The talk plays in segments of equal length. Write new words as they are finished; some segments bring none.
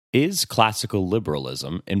Is classical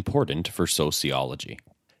liberalism important for sociology?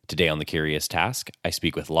 Today on The Curious Task, I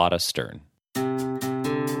speak with Lotta Stern.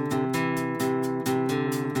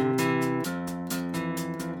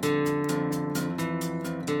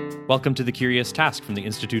 Welcome to The Curious Task from the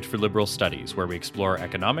Institute for Liberal Studies, where we explore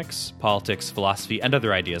economics, politics, philosophy, and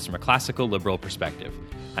other ideas from a classical liberal perspective.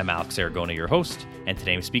 I'm Alex Aragona, your host, and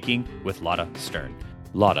today I'm speaking with Lotta Stern.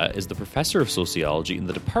 Lotta is the professor of sociology in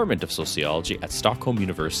the Department of Sociology at Stockholm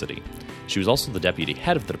University. She was also the deputy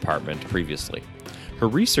head of the department previously. Her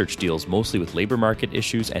research deals mostly with labor market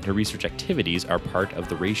issues, and her research activities are part of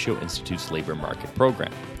the Ratio Institute's labor market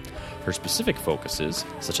program. Her specific focuses,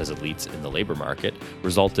 such as elites in the labor market,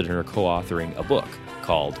 resulted in her co-authoring a book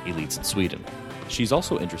called Elites in Sweden. She's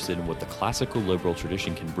also interested in what the classical liberal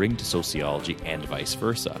tradition can bring to sociology and vice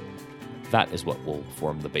versa. That is what will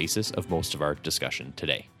form the basis of most of our discussion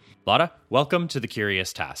today. Lotta, welcome to The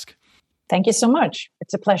Curious Task. Thank you so much.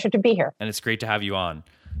 It's a pleasure to be here. And it's great to have you on.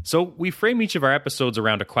 So we frame each of our episodes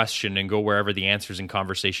around a question and go wherever the answers and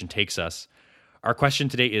conversation takes us. Our question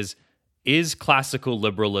today is classical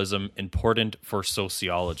liberalism important for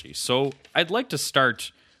sociology? So I'd like to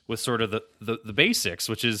start with sort of the basics,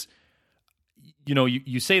 which is,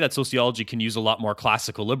 you say that sociology can use a lot more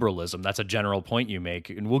classical liberalism. That's a general point you make,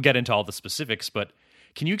 and we'll get into all the specifics, but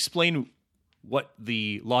can you explain what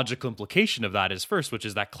the logical implication of that is first, which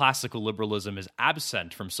is that classical liberalism is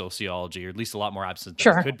absent from sociology, or at least a lot more absent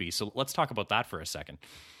than it could be. So let's talk about that for a second.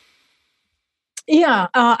 Yeah,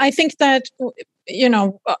 I think that,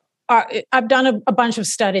 I've done a bunch of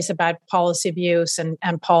studies about policy views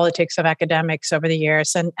and politics of academics over the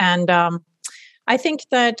years. And I think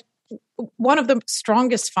that one of the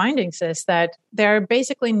strongest findings is that there are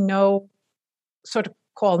basically no sort of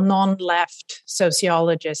called non-left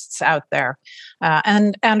sociologists out there.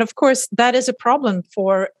 And of course, that is a problem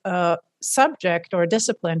for a subject or a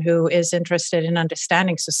discipline who is interested in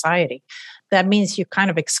understanding society. That means you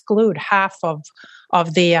kind of exclude half of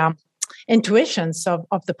the intuitions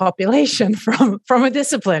of the population from a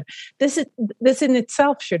discipline. This in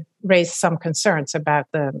itself should raise some concerns about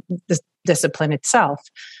the discipline itself.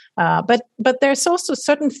 But there's also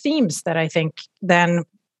certain themes that I think then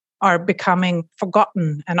are becoming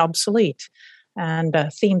forgotten and obsolete, and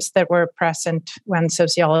themes that were present when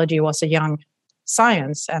sociology was a young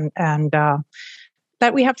science, and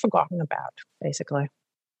that we have forgotten about, basically.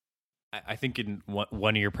 I think in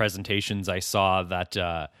one of your presentations, I saw that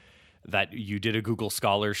you did a Google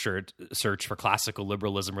Scholar search for classical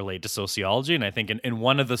liberalism related to sociology. And I think in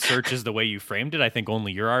one of the searches, the way you framed it, I think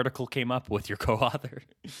only your article came up with your co-author.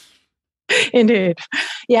 Indeed.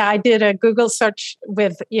 Yeah, I did a Google search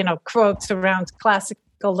with, quotes around classical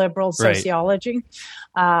liberal sociology.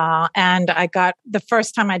 Right. And I got, the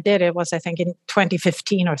first time I did it was, I think, in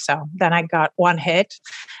 2015 or so. Then I got one hit.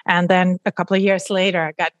 And then a couple of years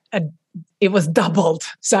later, it was doubled.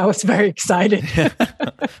 So I was very excited.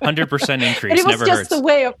 100% increase. It was never just hurts. the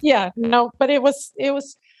way of, but it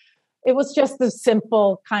was just the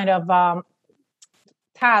simple kind of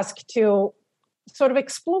task to sort of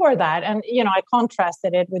explore that. And, I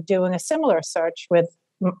contrasted it with doing a similar search with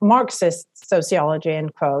Marxist sociology in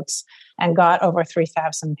quotes and got over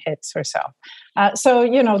 3,000 hits or so. So,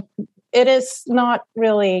 it is not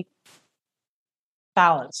really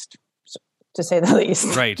balanced, to say the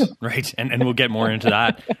least. Right. And we'll get more into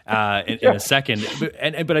that in a second.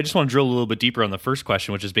 But I just want to drill a little bit deeper on the first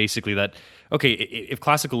question, which is basically that, okay, if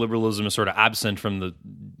classical liberalism is sort of absent from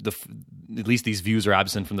the at least these views are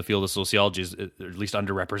absent from the field of sociology, is at least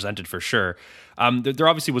underrepresented for sure. There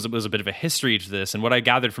obviously was a bit of a history to this. And what I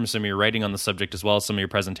gathered from some of your writing on the subject, as well as some of your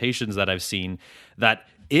presentations that I've seen, that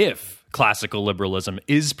if classical liberalism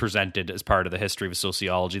is presented as part of the history of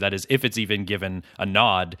sociology, that is, if it's even given a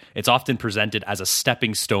nod, it's often presented as a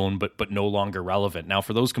stepping stone, but no longer relevant. Now,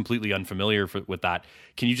 for those completely unfamiliar with that,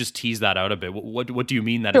 can you just tease that out a bit? What do you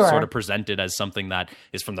mean that It's sort of presented as something that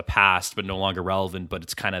is from the past, but no longer relevant, but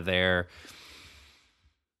it's kind of there?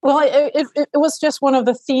 Well, it was just one of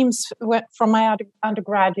the themes from my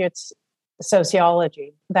undergraduate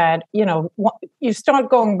sociology that, you start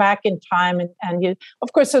going back in time and you,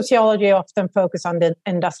 of course, sociology often focus on the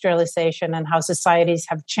industrialization and how societies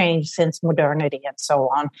have changed since modernity and so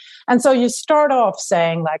on. And so you start off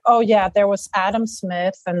saying like, oh yeah, there was Adam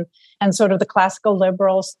Smith and sort of the classical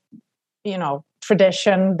liberals,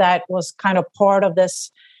 tradition that was kind of part of this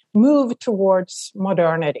move towards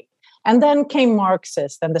modernity. And then came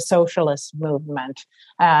Marxist and the socialist movement.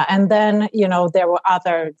 And then, there were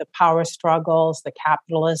the power struggles, the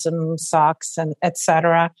capitalism sucks, and et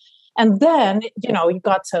cetera. And then, you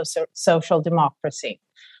got social democracy.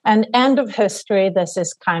 And end of history, this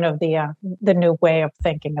is kind of the new way of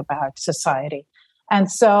thinking about society.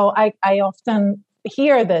 And so I often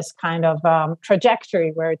hear this kind of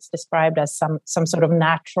trajectory where it's described as some sort of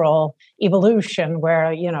natural evolution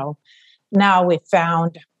where, now we've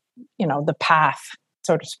found, the path,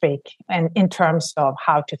 so to speak, and in terms of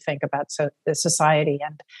how to think about the society.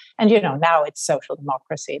 And now it's social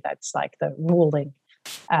democracy that's like the ruling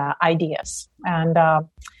ideas. And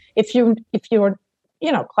if you're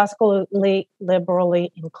classically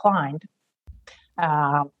liberally inclined,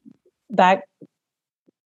 that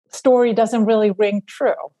story doesn't really ring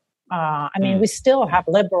true. We still have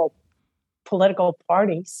liberal political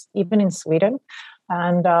parties, even in Sweden.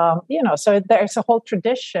 And, so there's a whole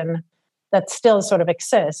tradition that still sort of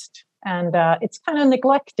exists. And it's kind of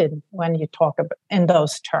neglected when you talk about in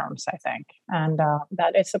those terms, I think. And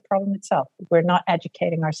that is a problem itself. We're not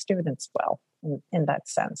educating our students well in that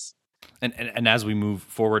sense. And as we move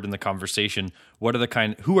forward in the conversation, who are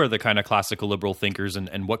the kind of classical liberal thinkers,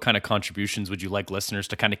 and what kind of contributions would you like listeners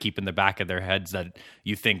to kind of keep in the back of their heads that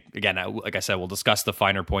you think, again, like I said, we'll discuss the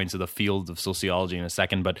finer points of the field of sociology in a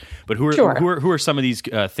second, but who are some of these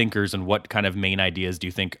thinkers, and what kind of main ideas do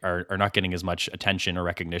you think are not getting as much attention or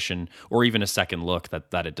recognition or even a second look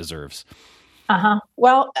that it deserves?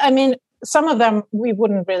 Well, some of them we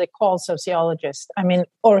wouldn't really call sociologists.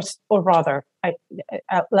 Or rather,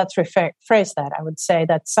 let's rephrase that. I would say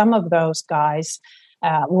that some of those guys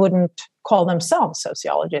wouldn't call themselves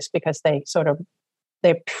sociologists because they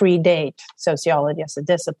predate sociology as a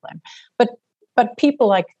discipline. But people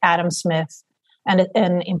like Adam Smith, and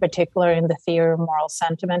in particular in the theory of moral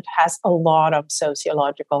sentiment, has a lot of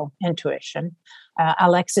sociological intuition.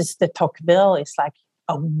 Alexis de Tocqueville is like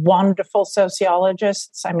a wonderful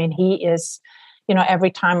sociologist. He is,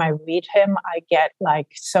 every time I read him, I get like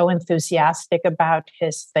so enthusiastic about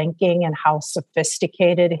his thinking and how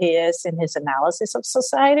sophisticated he is in his analysis of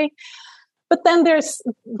society. But then there's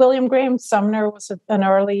William Graham Sumner, was an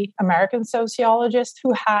early American sociologist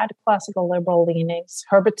who had classical liberal leanings.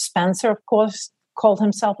 Herbert Spencer, of course, called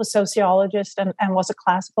himself a sociologist and was a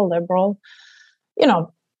classical liberal.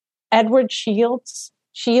 Edward Shields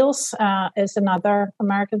is another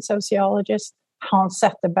American sociologist. Hans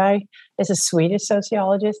Zetterberg is a Swedish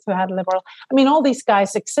sociologist who had liberal. All these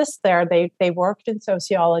guys exist there. They worked in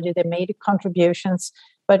sociology. They made contributions,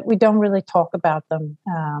 but we don't really talk about them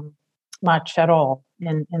much at all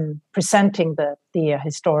in presenting the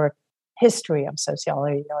historic history of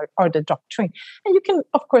sociology or the doctrine. And you can,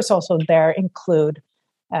 of course, also there include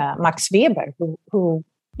Max Weber, who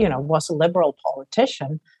was a liberal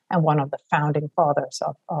politician and one of the founding fathers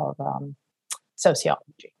of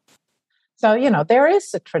sociology. So, there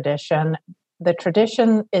is a tradition. The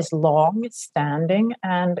tradition is long, it's standing,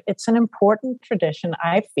 and it's an important tradition,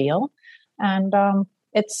 I feel. And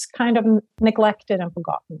it's kind of neglected and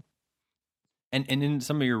forgotten. And in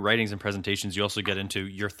some of your writings and presentations, you also get into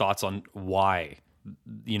your thoughts on why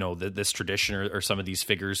this tradition or some of these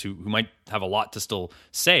figures who might have a lot to still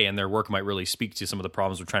say, and their work might really speak to some of the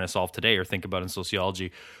problems we're trying to solve today or think about in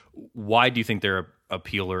sociology. Why do you think their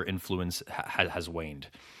appeal or influence has waned?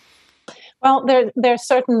 Well, there are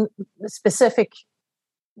certain specifics.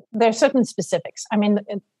 The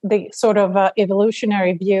sort of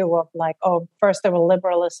evolutionary view of like, first there was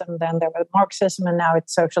liberalism, then there was Marxism, and now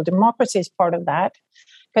it's social democracy is part of that,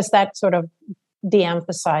 because that sort of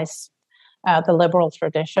de-emphasized the liberal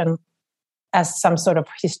tradition as some sort of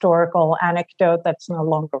historical anecdote that's no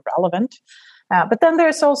longer relevant. But then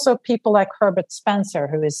there's also people like Herbert Spencer,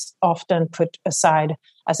 who is often put aside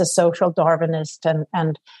as a social Darwinist.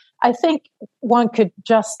 And I think one could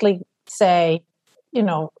justly say,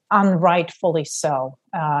 unrightfully so.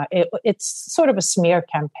 It's sort of a smear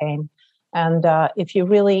campaign. And if you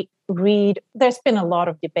really read, there's been a lot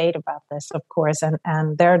of debate about this, of course,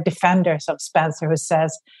 and there are defenders of Spencer who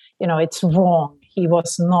says, it's wrong. He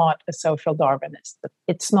was not a social Darwinist.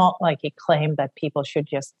 It's not like he claimed that people should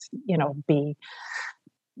just, be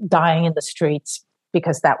dying in the streets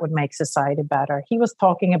because that would make society better. He was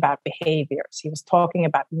talking about behaviors. He was talking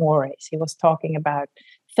about mores. He was talking about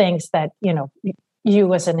things that,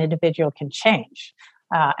 you as an individual can change,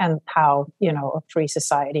 and how, a free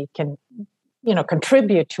society can,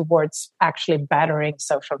 contribute towards actually bettering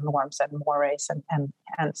social norms and mores and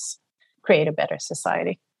hence create a better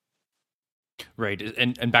society. Right.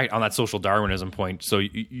 And back on that social Darwinism point. So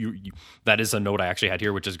you that is a note I actually had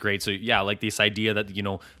here, which is great. So yeah, like this idea that,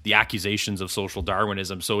 the accusations of social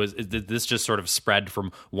Darwinism. So did this just sort of spread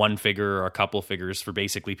from one figure or a couple figures for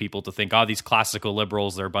basically people to think, these classical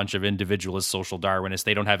liberals, they're a bunch of individualist social Darwinists.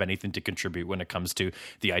 They don't have anything to contribute when it comes to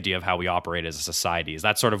the idea of how we operate as a society. Is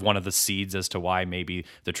that sort of one of the seeds as to why maybe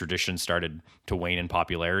the tradition started to wane in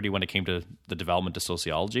popularity when it came to the development of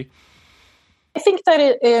sociology? I think that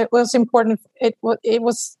it was important. It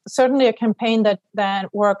was certainly a campaign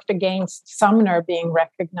that worked against Sumner being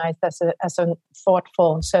recognized as a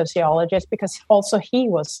thoughtful sociologist, because also he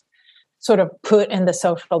was sort of put in the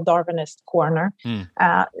social Darwinist corner.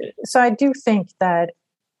 So I do think that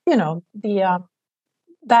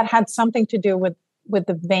that had something to do with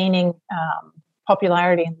the waning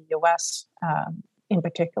popularity in the U.S. In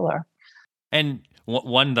particular. And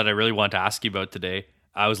one that I really want to ask you about today,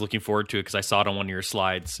 I was looking forward to it because I saw it on one of your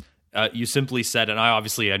slides. You simply said, and I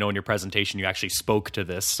know in your presentation you actually spoke to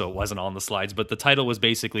this, so it wasn't on the slides, but the title was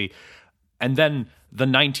basically, and then the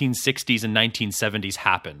 1960s and 1970s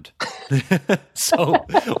happened. So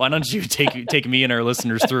why don't you take me and our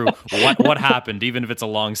listeners through what happened, even if it's a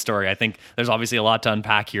long story. I think there's obviously a lot to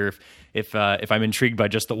unpack here if I'm intrigued by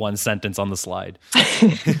just the one sentence on the slide.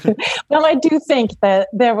 Well, I do think that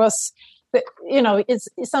there was, it's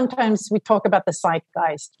sometimes we talk about the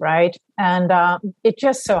zeitgeist, right? And it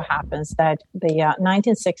just so happens that the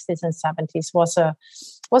 1960s and 70s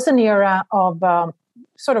was an era of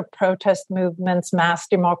sort of protest movements. Mass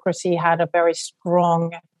democracy had a very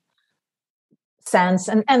strong sense,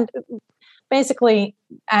 and basically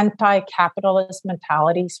anti-capitalist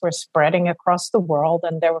mentalities were spreading across the world,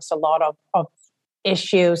 and there was a lot of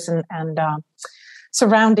issues and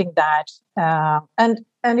surrounding that,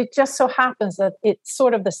 and it just so happens that it's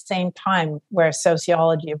sort of the same time where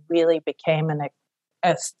sociology really became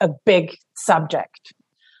a big subject.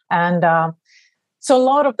 And so a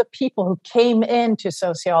lot of the people who came into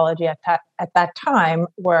sociology at that time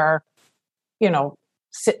were,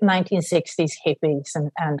 1960s hippies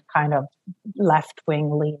and kind of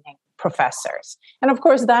left-wing leaning professors. And of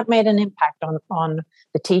course, that made an impact on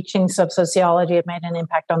the teachings of sociology. It made an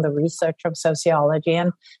impact on the research of sociology.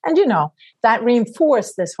 And that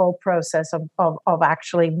reinforced this whole process of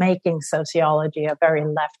actually making sociology a very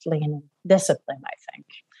left-leaning discipline, I think.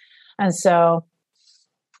 And so,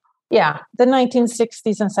 yeah, the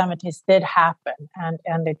 1960s and 70s did happen.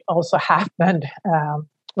 And it also happened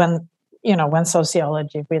when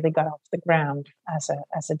sociology really got off the ground as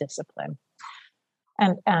a discipline.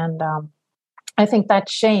 And I think that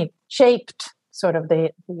shaped sort of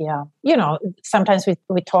the sometimes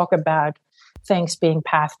we talk about things being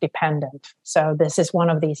path dependent. So this is one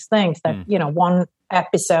of these things that, one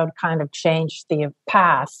episode kind of changed the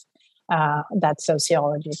path that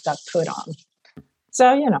sociology got put on.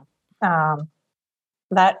 So,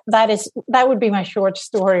 that would be my short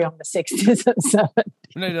story on the 60s and 70s.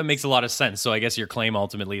 No, that makes a lot of sense. So I guess your claim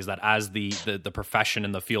ultimately is that as the profession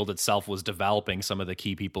and the field itself was developing, some of the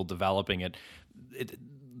key people developing it,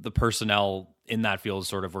 the personnel in that field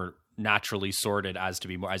sort of were naturally sorted as to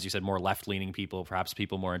be more, as you said, more left-leaning people, perhaps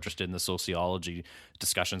people more interested in the sociology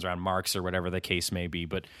discussions around Marx or whatever the case may be.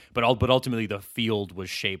 But ultimately the field was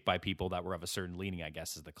shaped by people that were of a certain leaning, I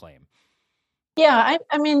guess, is the claim. Yeah,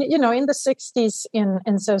 I mean, in the 60s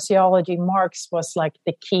in sociology, Marx was like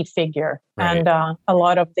the key figure. Right. And a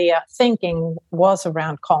lot of the thinking was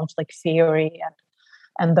around conflict theory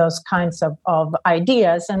and those kinds of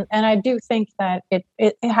ideas. And I do think that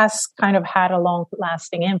it has kind of had a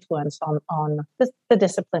long-lasting influence on the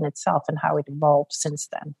discipline itself and how it evolved since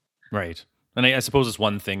then. Right. And I suppose it's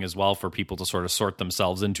one thing as well for people to sort of sort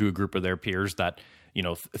themselves into a group of their peers that,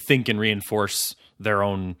 think and reinforce their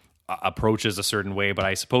own approaches a certain way, but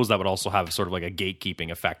I suppose that would also have sort of like a gatekeeping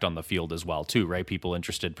effect on the field as well too, right? People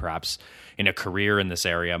interested perhaps in a career in this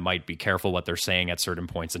area might be careful what they're saying at certain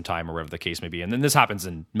points in time or whatever the case may be. And then this happens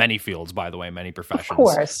in many fields, by the way, many professions. Of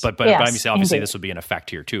course. But yes, obviously this would be an effect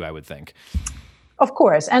here too, I would think. Of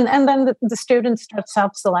course. And then the students start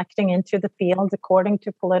self-selecting into the field according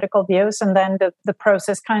to political views. And then the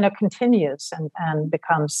process kind of continues and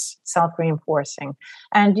becomes self-reinforcing.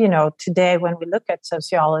 And, today when we look at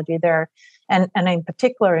sociology there, and in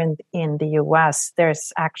particular in the US,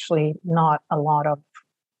 there's actually not a lot of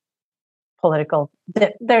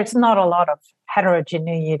there's not a lot of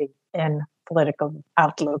heterogeneity in political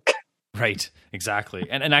outlook. Right, exactly.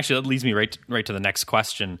 And actually that leads me right to the next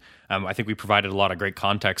question. I think we provided a lot of great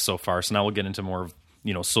context so far. So now we'll get into more of,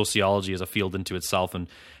 sociology as a field into itself and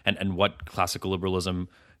what classical liberalism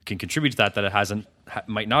can contribute to that it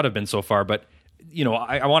might not have been so far. But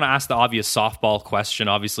I want to ask the obvious softball question.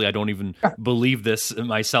 Obviously, I don't even believe this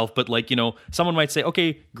myself, but someone might say,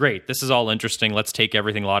 okay, great. This is all interesting. Let's take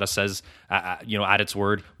everything Lotta says, at its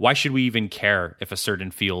word. Why should we even care if a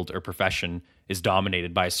certain field or profession is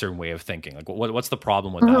dominated by a certain way of thinking? Like, what's the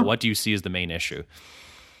problem with that? What do you see as the main issue?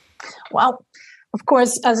 Well, of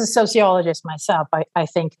course, as a sociologist myself, I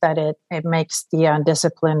think that it makes the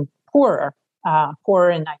discipline poorer.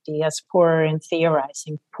 Poorer in ideas, poorer in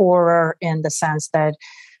theorizing, poorer in the sense that,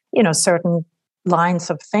 certain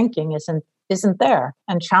lines of thinking isn't there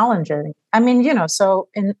and challenging. I mean, so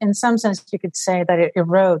in some sense you could say that it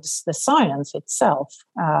erodes the science itself.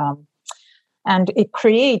 And it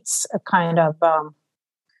creates a kind of,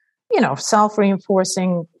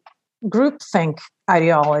 self-reinforcing groupthink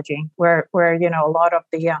ideology where, a lot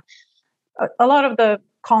of the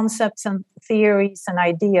concepts and theories and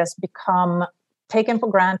ideas become taken for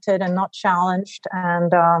granted and not challenged,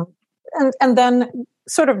 and then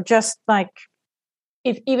sort of just like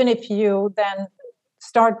even if you then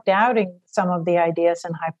start doubting some of the ideas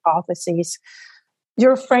and hypotheses,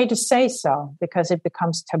 you're afraid to say so because it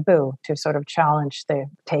becomes taboo to sort of challenge the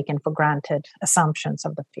taken for granted assumptions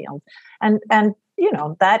of the field, and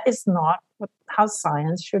that is not how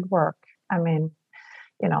science should work. I mean,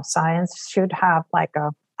 science should have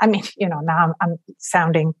now I'm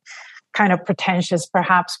sounding kind of pretentious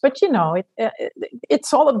perhaps, but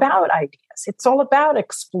it's all about ideas. It's all about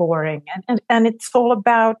exploring and it's all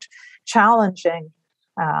about challenging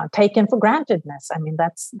taken for grantedness. I mean,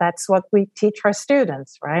 that's what we teach our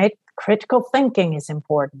students, right? Critical thinking is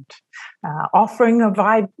important. Offering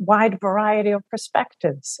a wide variety of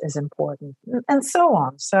perspectives is important, and so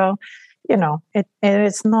on. So, it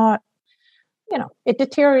is not, it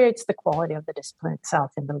deteriorates the quality of the discipline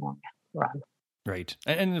itself in the long run. Right.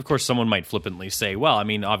 And of course, someone might flippantly say, well, I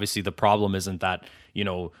mean, obviously the problem isn't that,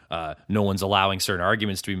 no one's allowing certain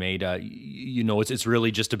arguments to be made. It's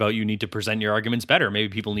really just about you need to present your arguments better. Maybe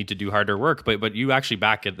people need to do harder work. But you actually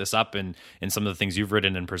back this up in some of the things you've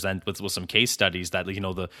written and present with some case studies that,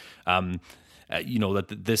 that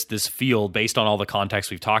this field, based on all the context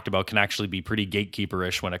we've talked about, can actually be pretty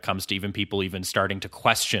gatekeeperish when it comes to even people even starting to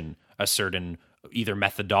question a certain either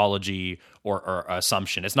methodology or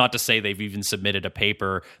assumption. It's not to say they've even submitted a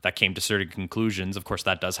paper that came to certain conclusions. Of course,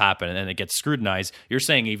 that does happen, and it gets scrutinized. You're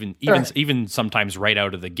saying even sometimes right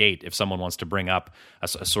out of the gate, if someone wants to bring up a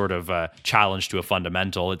sort of challenge to a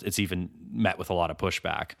fundamental, it's even met with a lot of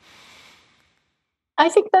pushback. I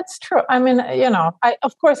think that's true. I mean,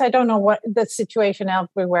 of course I don't know what the situation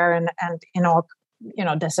everywhere and in all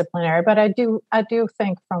disciplinary, but I do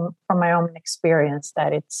think from my own experience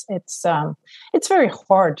that it's very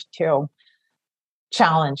hard to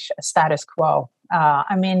challenge a status quo.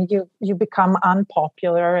 I mean, you become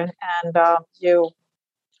unpopular and you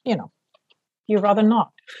rather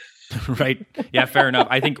not. Right. Yeah, fair enough.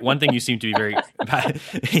 I think one thing you seem to be very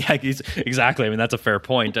yeah, exactly. I mean, that's a fair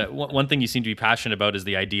point. One thing you seem to be passionate about is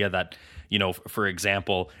the idea that, for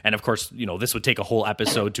example, and of course, this would take a whole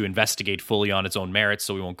episode to investigate fully on its own merits,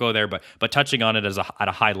 so we won't go there, but touching on it at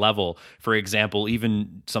a high level, for example,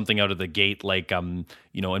 even something out of the gate like,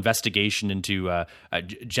 investigation into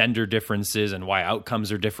gender differences and why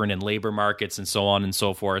outcomes are different in labor markets and so on and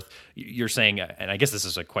so forth. You're saying, and I guess this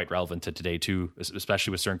is quite relevant to today too,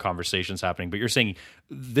 especially with certain conversations happening, but you're saying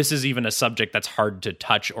this is even a subject that's hard to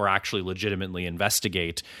touch or actually legitimately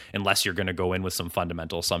investigate unless you're going to go in with some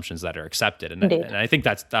fundamental assumptions that are accepted. And I think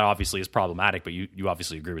that obviously is problematic, but you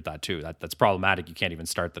obviously agree with that too. That's problematic. You can't even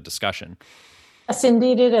start the discussion. Yes,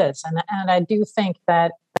 indeed it is. And I do think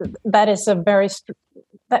that is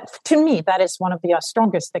to me, that is one of the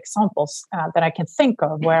strongest examples that I can think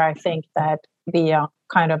of where I think that the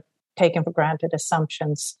kind of taken for granted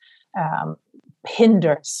assumptions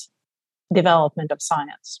hinders development of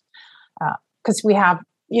science. Because we have,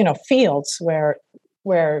 fields where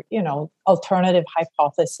alternative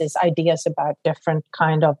hypotheses, ideas about different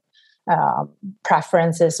kind of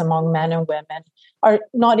preferences among men and women are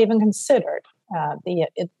not even considered.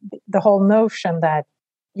 The whole notion that,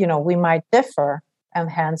 we might differ and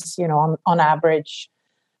hence, on average,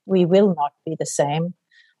 we will not be the same.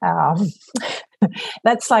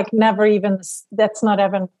 That's that's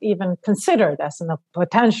not even considered as a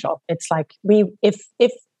potential. It's like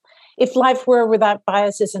if life were without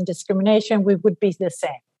biases and discrimination, we would be the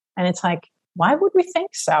same. And it's like, why would we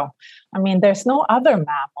think so? I mean, there's no other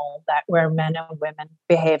mammal where men and women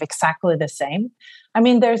behave exactly the same. I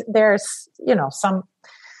mean, there's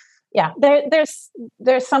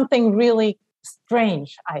something really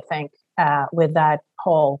strange, I think, with that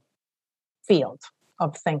whole field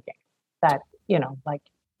of thinking that,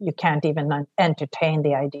 you can't even entertain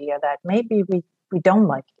the idea that maybe we don't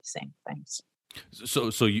like the same things.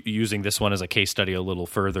 So using this one as a case study a little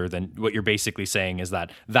further, then what you're basically saying is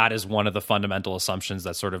that is one of the fundamental assumptions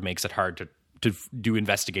that sort of makes it hard to do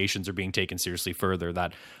investigations or being taken seriously further.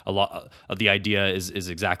 That a lot of the idea is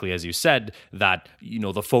exactly as you said, that, you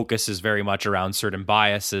know, the focus is very much around certain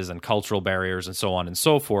biases and cultural barriers and so on and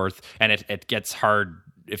so forth. And it gets hard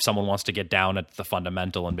if someone wants to get down at the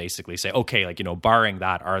fundamental and basically say, okay, like, you know, barring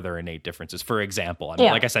that, are there innate differences? For example, I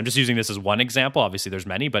mean, like I said, I'm just using this as one example. Obviously, there's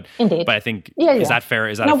many, but Indeed. But I think is that fair?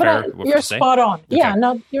 Is that a fair? You're spot on. Okay. Yeah,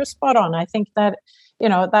 no, you're spot on. I think that, you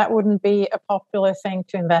know, that wouldn't be a popular thing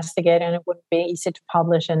to investigate, and it wouldn't be easy to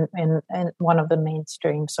publish in one of the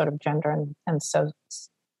mainstream sort of gender and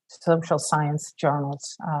social science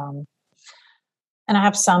journals. And I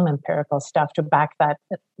have some empirical stuff to back that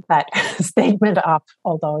statement up,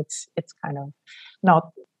 although it's kind of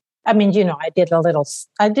not. I mean, you know, I did a little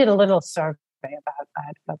survey about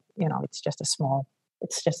that, but you know, it's just a small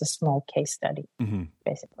case study,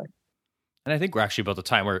 basically. And I think we're actually about the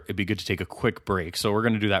time where it'd be good to take a quick break. So we're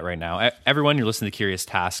going to do that right now. Everyone, you're listening to Curious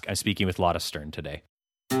Task. I'm speaking with Lotta Stern today.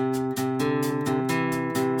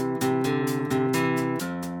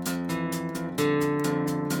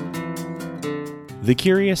 The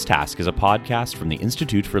Curious Task is a podcast from the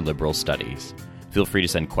Institute for Liberal Studies. Feel free to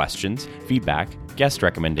send questions, feedback, guest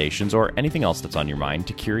recommendations, or anything else that's on your mind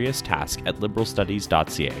to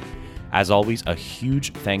curioustask@liberalstudies.ca. As always, a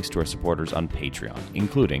huge thanks to our supporters on Patreon,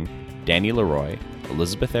 including Danny Leroy,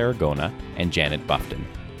 Elizabeth Aragona, and Janet Buffton.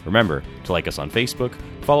 Remember to like us on Facebook,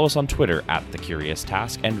 follow us on Twitter @The Curious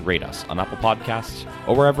Task, and rate us on Apple Podcasts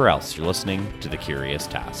or wherever else you're listening to The Curious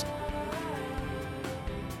Task.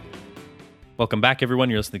 Welcome back,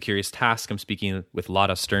 everyone. You're listening to Curious Task. I'm speaking with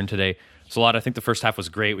Lotta Stern today. So, Lotta, I think the first half was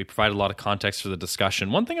great. We provided a lot of context for the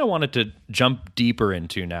discussion. One thing I wanted to jump deeper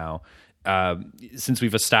into now, since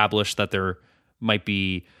we've established that there might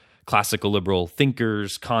be classical liberal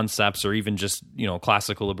thinkers, concepts, or even just, you know,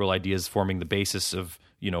 classical liberal ideas forming the basis of,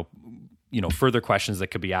 you know, further questions that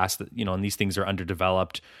could be asked that, you know, and these things are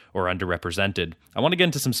underdeveloped or underrepresented. I want to get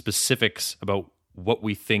into some specifics about what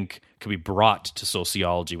we think could be brought to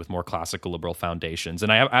sociology with more classical liberal foundations.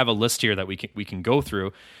 And I have a list here that we can go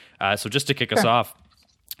through. So just to kick us off,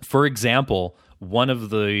 for example, one of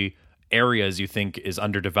the areas you think is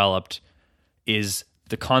underdeveloped is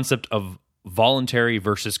the concept of voluntary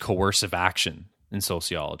versus coercive action in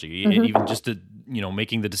sociology, even just to, you know,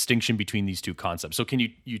 making the distinction between these two concepts. So can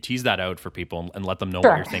you tease that out for people and let them know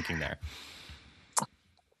what you're thinking there?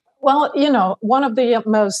 Well, you know, one of the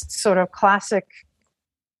most sort of classic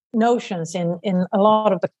notions in a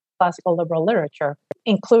lot of the classical liberal literature,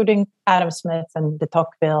 including Adam Smith and de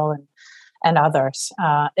Tocqueville and others,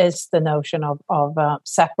 is the notion of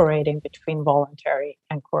separating between voluntary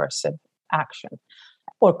and coercive action,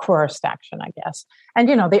 or coerced action, I guess. And,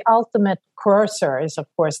 you know, the ultimate coercer is, of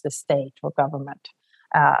course, the state or government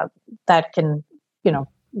that can, you know,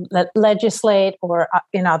 legislate or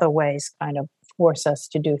in other ways kind of force us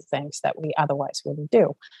to do things that we otherwise wouldn't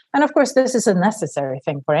do. And of course, this is a necessary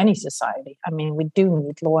thing for any society. I mean, we do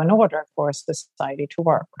need law and order for society to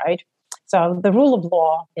work, right? So the rule of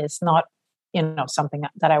law is not, you know, something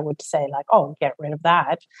that I would say like, oh, get rid of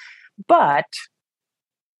that. But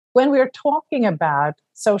when we're talking about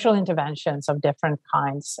social interventions of different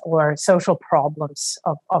kinds or social problems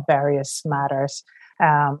of various matters,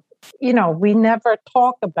 you know, we never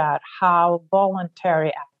talk about how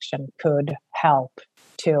voluntary action could help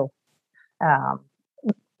to,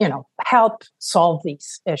 you know, help solve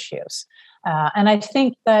these issues. And I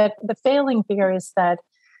think that the failing here is that,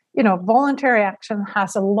 you know, voluntary action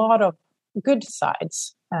has a lot of good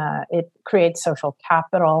sides. It creates social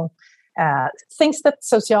capital, things that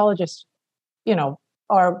sociologists, you know,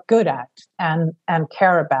 are good at and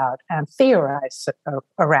care about and theorize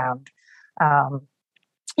around.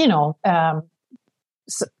 You know,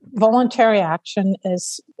 voluntary action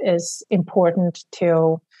is important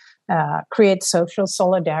to create social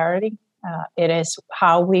solidarity. It is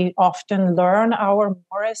how we often learn our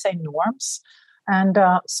mores and norms. And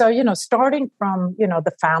so, you know, starting from, you know,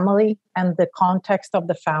 the family and the context of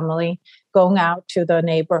the family, going out to the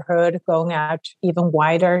neighborhood, going out even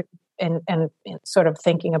wider and sort of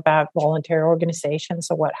thinking about voluntary organizations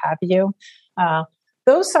or what have you.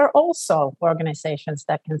 Those are also organizations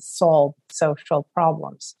that can solve social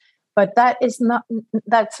problems. But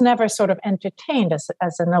that's never sort of entertained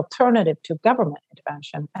as an alternative to government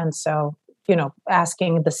intervention. And so, you know,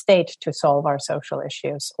 asking the state to solve our social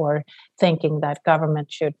issues or thinking that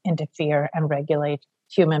government should interfere and regulate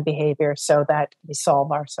human behavior so that we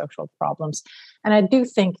solve our social problems. And I do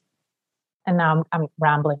think and now I'm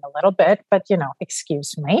rambling a little bit, but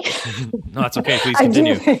excuse me. No, that's okay. Please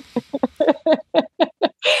continue.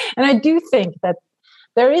 And I do think that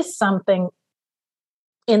there is something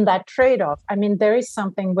in that trade-off. I mean, there is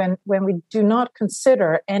something when we do not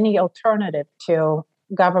consider any alternative to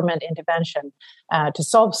government intervention to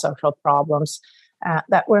solve social problems,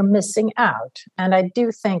 that we're missing out. And I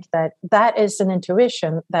do think that is an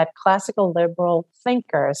intuition that classical liberal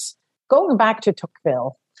thinkers, going back to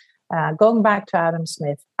Tocqueville, going back to Adam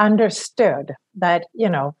Smith, understood that,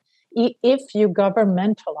 if you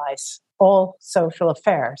governmentalize all social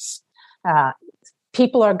affairs,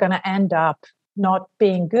 people are going to end up not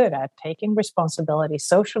being good at taking responsibility.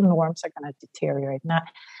 Social norms are going to deteriorate.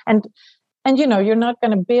 And you're not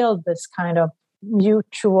going to build this kind of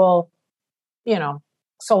mutual,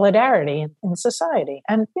 solidarity in society.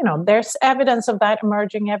 And, there's evidence of that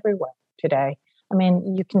emerging everywhere today. I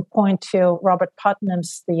mean, you can point to Robert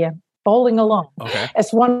Putnam's The Bowling Alone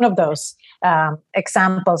as one of those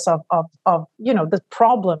examples of the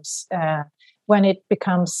problems when it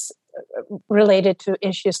becomes related to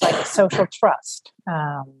issues like social trust.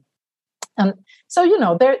 And so,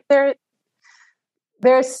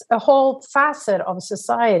 there's a whole facet of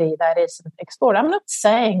society that isn't explored. I'm not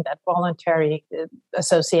saying that voluntary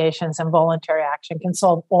associations and voluntary action can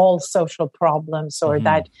solve all social problems, or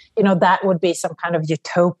that, that would be some kind of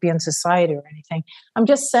utopian society or anything. I'm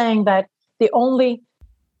just saying that the only,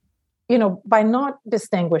 by not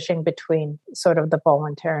distinguishing between sort of the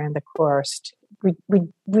voluntary and the coerced,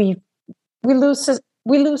 we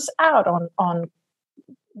lose out on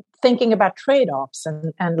thinking about trade-offs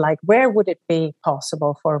and like, where would it be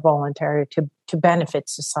possible for voluntary to benefit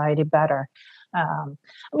society better? I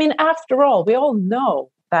mean, after all, we all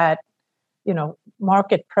know that,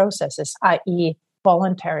 market processes, i.e.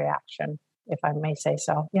 voluntary action, if I may say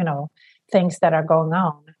so, things that are going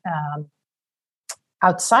on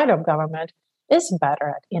outside of government is better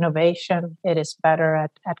at innovation. It is better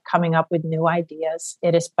at coming up with new ideas.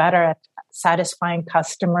 It is better at satisfying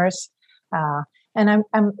customers. And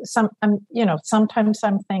sometimes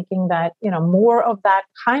I'm thinking that, more of that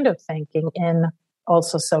kind of thinking in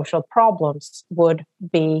also social problems would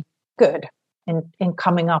be good in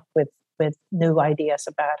coming up with new ideas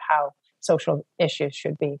about how social issues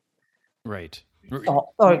should be. Right.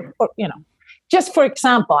 Or just for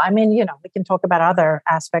example, I mean, we can talk about other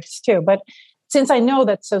aspects too, but since I know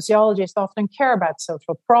that sociologists often care about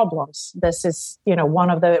social problems, this is, one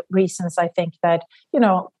of the reasons I think that,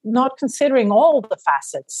 not considering all the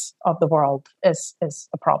facets of the world is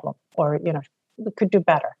a problem, or, we could do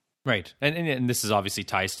better. Right. And this is obviously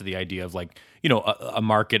ties to the idea of like, a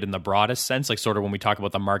market in the broadest sense, like sort of when we talk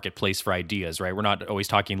about the marketplace for ideas, right? We're not always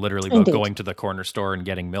talking literally about going to the corner store and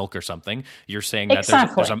getting milk or something. You're saying that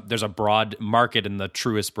there's a broad market in the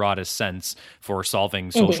truest, broadest sense for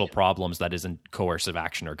solving social problems that isn't coercive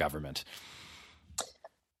action or government.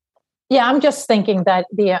 Yeah, I'm just thinking that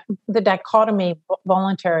the dichotomy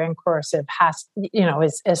voluntary and coercive has,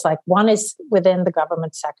 is like one is within the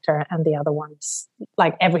government sector and the other one's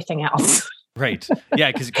like everything else. Right.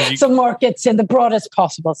 Yeah. Because so markets in the broadest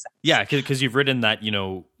possible sense. Yeah. Because you've written that,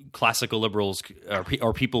 classical liberals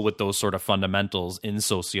or people with those sort of fundamentals in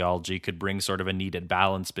sociology could bring sort of a needed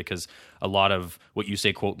balance, because a lot of what you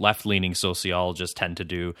say, quote, left-leaning sociologists tend to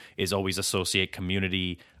do is always associate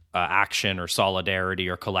community action or solidarity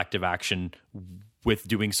or collective action with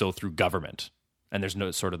doing so through government. And there's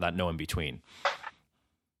no sort of that no in between.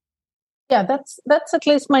 Yeah, that's at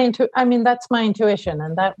least that's my intuition.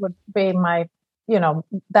 And that would be my,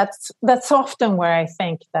 that's often where I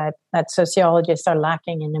think that sociologists are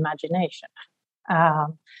lacking in imagination.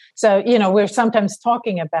 So, we're sometimes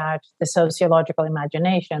talking about the sociological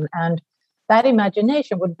imagination, and that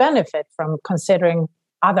imagination would benefit from considering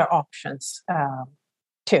other options,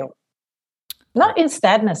 too. Not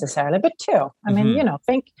instead necessarily, but too. I mean,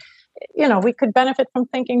 think, we could benefit from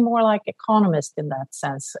thinking more like economists in that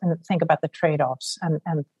sense, and think about the trade-offs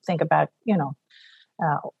and think about,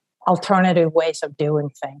 alternative ways of doing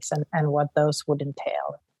things and what those would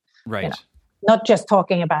entail. Right. Not just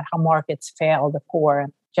talking about how markets fail the poor,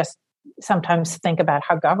 and just sometimes think about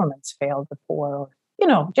how governments fail the poor,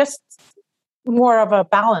 or, just more of a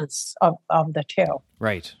balance of the two.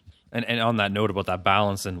 Right. And on that note about that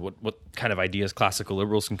balance and what kind of ideas classical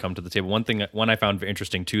liberals can come to the table, one I found very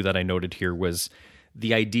interesting too that I noted here was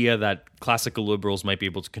the idea that classical liberals might be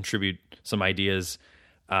able to contribute some ideas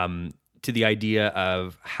to the idea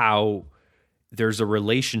of how there's a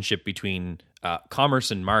relationship between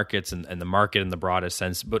commerce and markets and the market in the broadest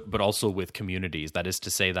sense, but also with communities. That is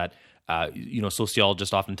to say that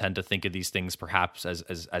sociologists often tend to think of these things perhaps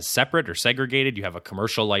as separate or segregated. You have a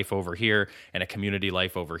commercial life over here and a community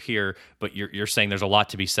life over here, but you're saying there's a lot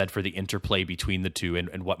to be said for the interplay between the two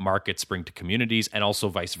and what markets bring to communities, and also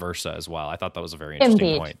vice versa as well. I thought that was a very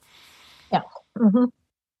interesting point. Yeah. Mm-hmm.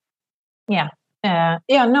 Yeah.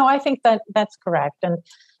 No, I think that's correct.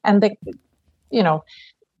 And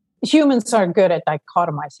humans are good at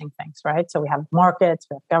dichotomizing things, right? So we have markets,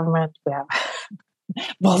 we have government, we have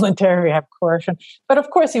voluntary, we have coercion. But of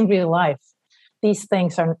course, in real life, these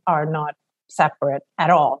things are not separate at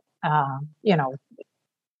all.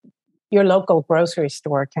 Your local grocery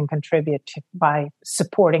store can contribute by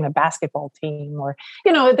supporting a basketball team, or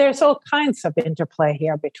there's all kinds of interplay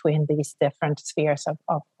here between these different spheres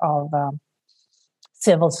of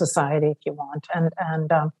civil society, if you want,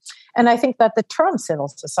 and I think that the term civil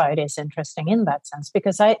society is interesting in that sense,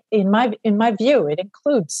 because in my view, it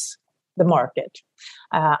includes the market.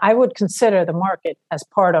 I would consider the market as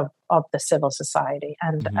part of the civil society,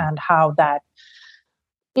 and how that,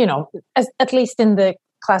 at least in the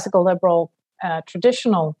classical liberal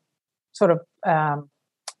traditional sort of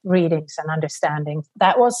readings and understandings,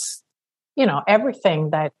 that was, everything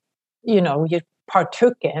that, you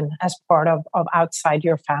partook in as part of outside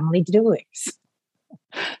your family doings.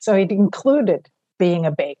 So it included being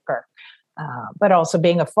a baker, but also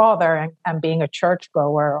being a father and being a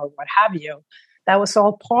churchgoer or what have you. That was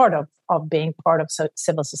all part of being part of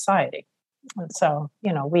civil society. And so,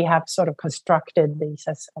 we have sort of constructed these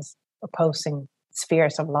as opposing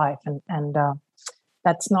spheres of life, and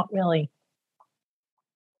that's not really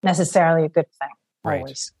necessarily a good thing,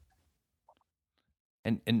 always.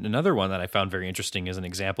 And another one that I found very interesting is an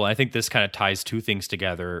example. I think this kind of ties two things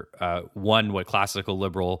together. One, what classical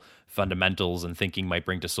liberal fundamentals and thinking might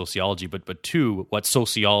bring to sociology, but two, what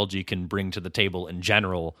sociology can bring to the table in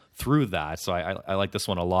general through that. So I like this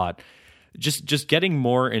one a lot. Just getting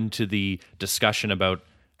more into the discussion about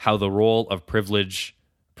how the role of privilege,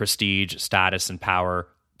 prestige, status, and power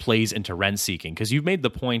plays into rent seeking, because you've made the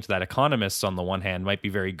point that economists on the one hand might be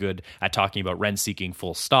very good at talking about rent seeking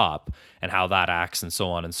full stop and how that acts and so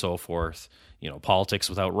on and so forth, politics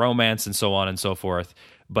without romance and so on and so forth,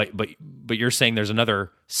 but you're saying there's another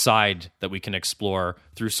side that we can explore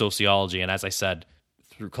through sociology, and as I said,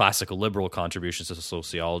 through classical liberal contributions to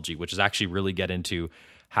sociology, which is actually really get into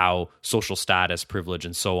how social status, privilege,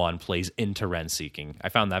 and so on plays into rent seeking. I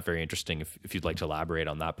found that very interesting, if you'd like to elaborate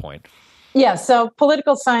on that point. Yeah, so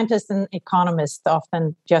political scientists and economists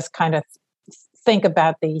often just kind of think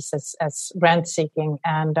about these as rent-seeking.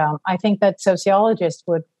 And I think that sociologists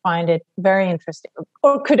would find it very interesting,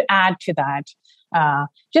 or could add to that,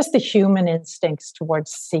 just the human instincts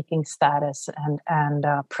towards seeking status and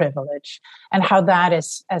privilege, and how that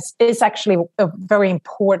is actually a very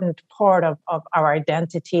important part of our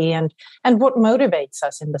identity and what motivates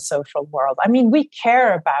us in the social world. I mean, we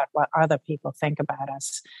care about what other people think about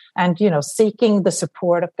us, and seeking the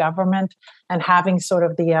support of government and having sort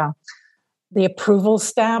of the approval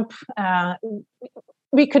stamp.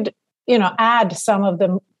 We could add some of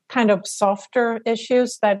the kind of softer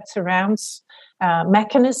issues that surrounds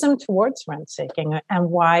mechanism towards rent seeking, and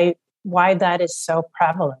why that is so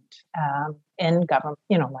prevalent in government,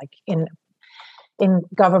 like in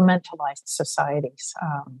governmentalized societies,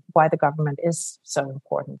 why the government is so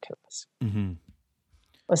important to us. Mm-hmm.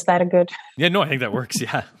 Was that a good? Yeah, no, I think that works.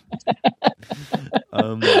 Yeah.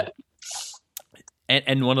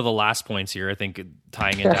 And one of the last points here, I think,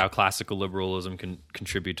 tying into how classical liberalism can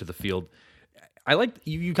contribute to the field, I like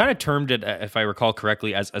you kind of termed it, if I recall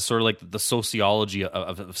correctly, as sort of like the sociology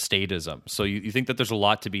of statism. So you think that there's a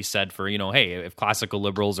lot to be said for, hey, if classical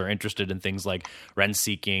liberals are interested in things like rent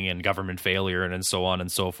seeking and government failure and so on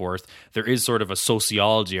and so forth, there is sort of a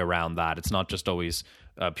sociology around that. It's not just always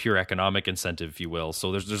pure economic incentive, if you will.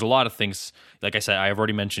 So there's a lot of things. Like I said, I have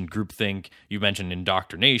already mentioned groupthink. You mentioned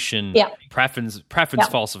indoctrination, preference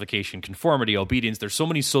falsification, conformity, obedience. There's so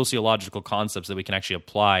many sociological concepts that we can actually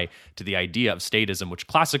apply to the idea of statism, which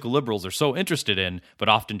classical liberals are so interested in, but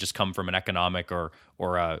often just come from an economic or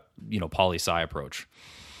a poli-sci approach.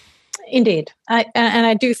 Indeed,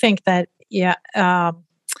 I do think that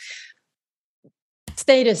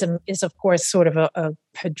statism is, of course, sort of a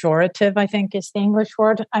pejorative, I think is the English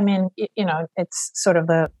word. I mean, it's sort of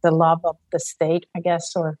the love of the state, I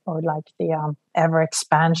guess, or like the ever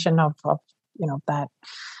expansion of that,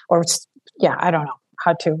 or I don't know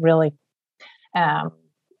how to really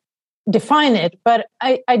define it. But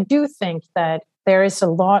I do think that there is a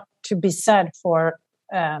lot to be said for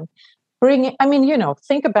bringing. I mean,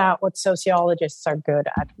 think about what sociologists are good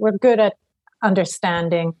at. We're good at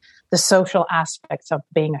understanding the social aspects of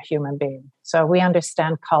being a human being. So we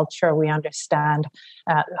understand culture, we understand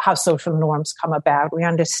how social norms come about, we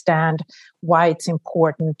understand why it's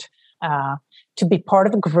important to be part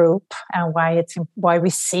of a group, and why we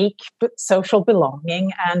seek social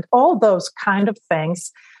belonging, and all those kind of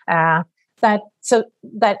things that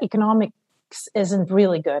economics isn't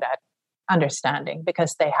really good at understanding,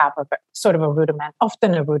 because they have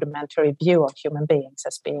often a rudimentary view of human beings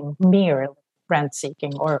as being mere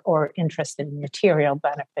rent-seeking or interested in material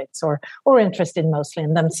benefits or interested mostly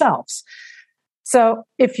in themselves. So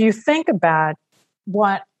if you think about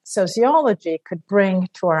what sociology could bring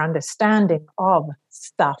to our understanding of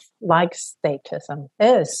stuff like statism,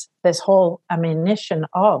 is this whole ammunition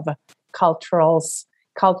of cultures,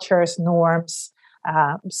 norms,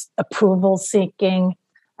 approval seeking,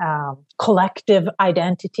 collective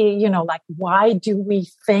identity. Like, why do we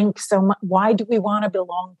think so much? Why do we want to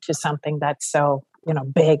belong to something that's so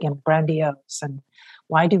big and grandiose? And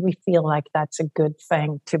why do we feel like that's a good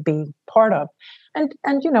thing to be part of? And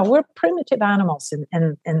we're primitive animals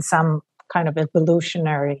in some kind of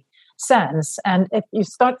evolutionary sense. And if you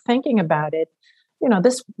start thinking about it,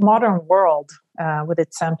 this modern world, with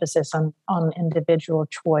its emphasis on individual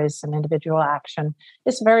choice and individual action,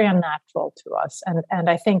 is very unnatural to us. And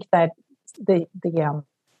I think that the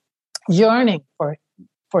yearning for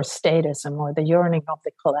statism, or the yearning of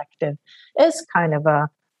the collective, is kind of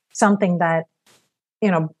something that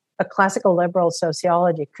a classical liberal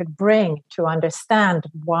sociology could bring to understand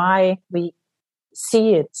why we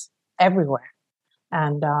see it everywhere,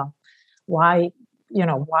 and why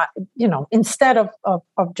instead of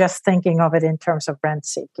just thinking of it in terms of rent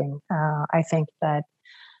seeking, I think that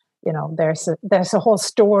there's a whole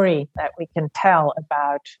story that we can tell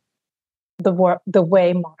about the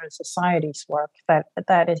way modern societies work that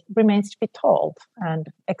it remains to be told and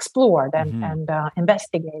explored and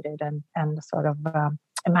investigated and sort of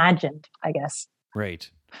imagined, I guess. Right.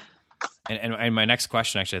 And my next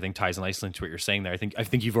question actually, I think, ties nicely into what you're saying there. I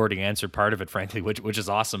think you've already answered part of it, frankly, which is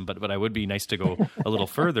awesome. But I would be nice to go a little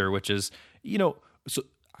further, which is, so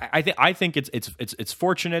I think it's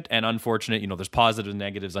fortunate and unfortunate. There's positives and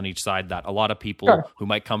negatives on each side, that a lot of people who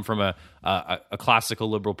might come from a classical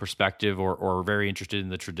liberal perspective or very interested in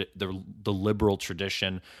the liberal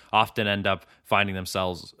tradition often end up finding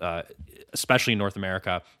themselves, especially in North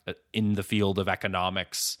America, in the field of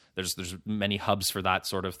economics. There's many hubs for that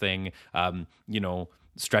sort of thing.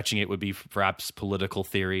 Stretching it would be perhaps political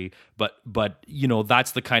theory, but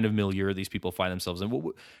that's the kind of milieu these people find themselves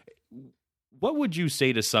in. What would you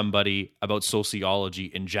say to somebody about sociology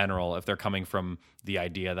in general if they're coming from the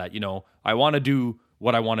idea that, I want to do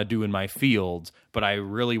what I want to do in my field, but I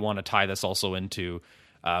really want to tie this also into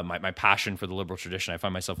my passion for the liberal tradition? I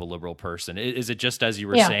find myself a liberal person. Is it just as you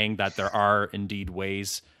were saying, that there are indeed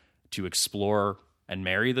ways to explore and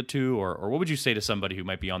marry the two? Or what would you say to somebody who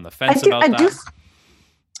might be on the fence about that?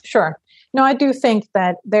 Sure. No, I do think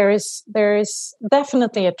that there is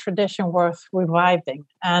definitely a tradition worth reviving,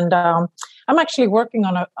 and I'm actually working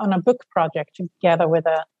on a book project together with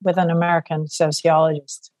an American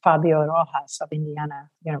sociologist, Fabio Rojas of Indiana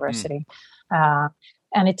University,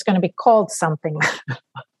 and it's going to be called something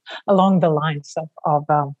along the lines of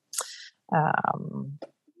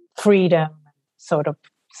freedom, sort of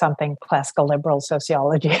something classical liberal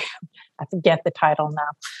sociology. I forget the title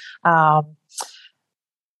now.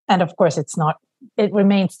 And of course, it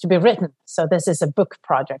remains to be written. So this is a book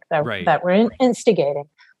project that we're instigating.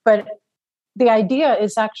 But the idea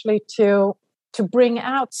is actually to bring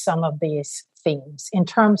out some of these themes in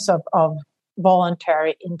terms of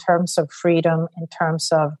voluntary, in terms of freedom, in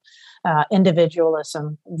terms of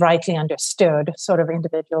individualism, rightly understood, sort of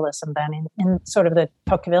individualism then in sort of the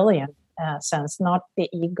Tocquevillian sense, not the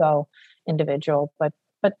ego individual, but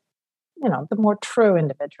the more true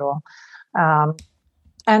individual.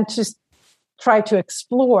 And to try to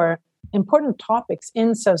explore important topics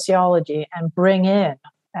in sociology and bring in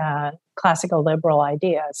classical liberal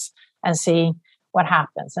ideas and see what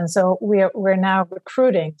happens. And so we're now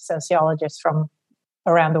recruiting sociologists from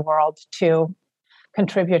around the world to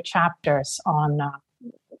contribute chapters on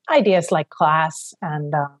ideas like class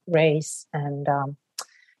and race and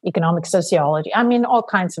economic sociology. I mean, all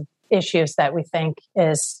kinds of issues that we think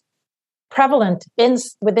is prevalent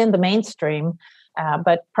within the mainstream,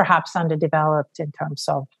 but perhaps underdeveloped in terms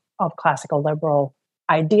of classical liberal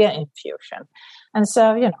idea infusion. And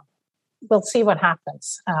so, we'll see what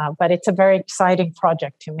happens. But it's a very exciting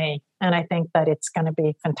project to me. And I think that it's going to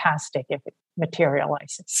be fantastic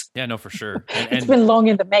materializes. Yeah, no, for sure. It's been long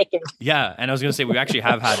in the making. Yeah, and I was going to say, we actually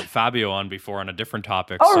have had Fabio on before on a different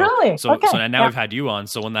topic. Oh, really? So Okay. now we've had you on.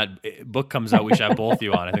 So when that book comes out, we should have both of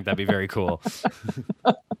you on. I think that'd be very cool.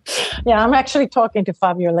 Yeah, I'm actually talking to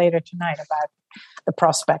Fabio later tonight about the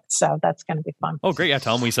prospects, so that's going to be fun. Oh, great. Yeah,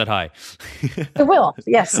 tell him we said hi. I will.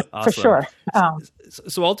 Yes, Awesome. for sure.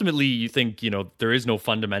 So ultimately, you think, there is no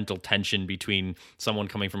fundamental tension between someone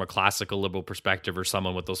coming from a classical liberal perspective or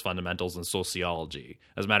someone with those fundamentals in sociology.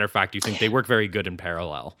 As a matter of fact, you think they work very good in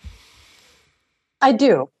parallel. I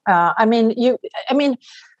do.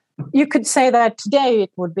 You could say that today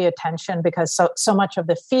it would be a tension because so much of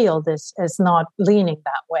the field is not leaning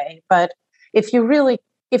that way. But if you really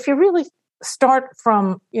start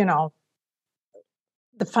from,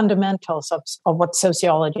 the fundamentals of what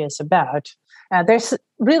sociology is about, there's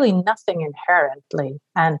really nothing inherently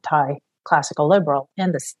anti-classical liberal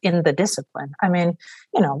in the discipline. I mean,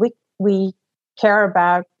 we care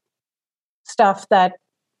about stuff that,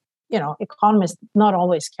 economists not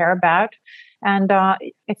always care about. And I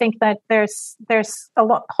think that there's a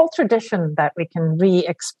whole tradition that we can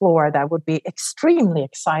re-explore that would be extremely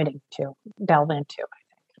exciting to delve into.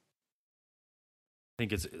 I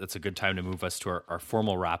think that's a good time to move us to our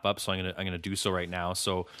formal wrap up. So I'm gonna do so right now.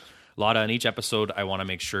 So Lotta, in each episode, I want to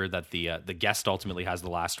make sure that the guest ultimately has the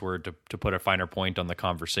last word to put a finer point on the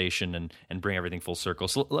conversation and bring everything full circle.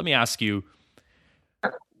 So let me ask you,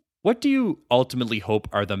 what do you ultimately hope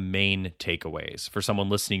are the main takeaways for someone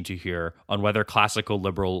listening to here on whether classical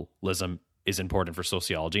liberalism is important for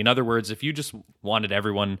sociology? In other words, if you just wanted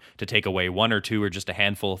everyone to take away one or two or just a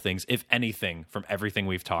handful of things, if anything, from everything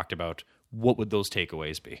we've talked about, what would those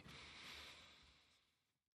takeaways be?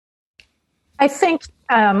 I think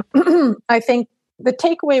the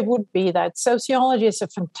takeaway would be that sociology is a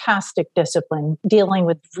fantastic discipline dealing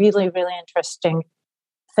with really, really interesting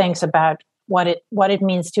things about what it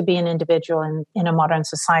means to be an individual in a modern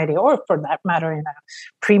society, or for that matter, in a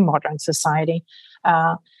pre-modern society.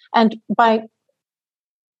 And by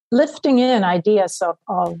lifting in ideas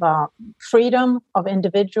of freedom, of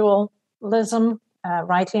individualism,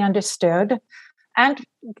 rightly understood, and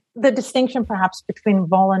the distinction perhaps between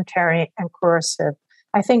voluntary and coercive,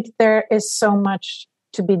 I think there is so much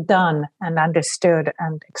to be done and understood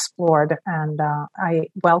and explored. And I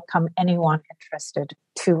welcome anyone interested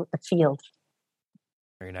to the field.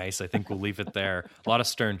 Very nice. I think we'll leave it there. Lotta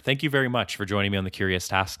Stern, thank you very much for joining me on The Curious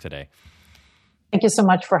Task today. Thank you so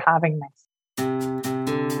much for having me.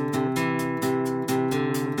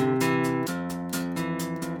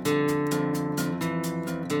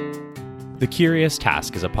 The Curious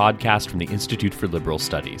Task is a podcast from the Institute for Liberal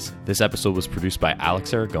Studies. This episode was produced by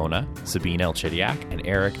Alex Aragona, Sabine Elchidiak, and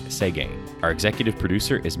Eric Seguin. Our executive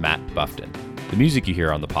producer is Matt Buffton. The music you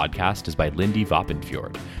hear on the podcast is by Lindy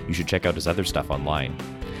Voppenfjord. You should check out his other stuff online.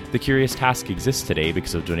 The Curious Task exists today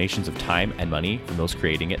because of donations of time and money from those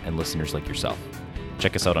creating it and listeners like yourself.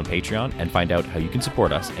 Check us out on Patreon and find out how you can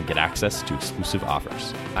support us and get access to exclusive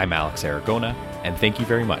offers. I'm Alex Aragona, and thank you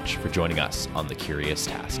very much for joining us on The Curious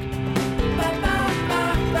Task. Bye-bye.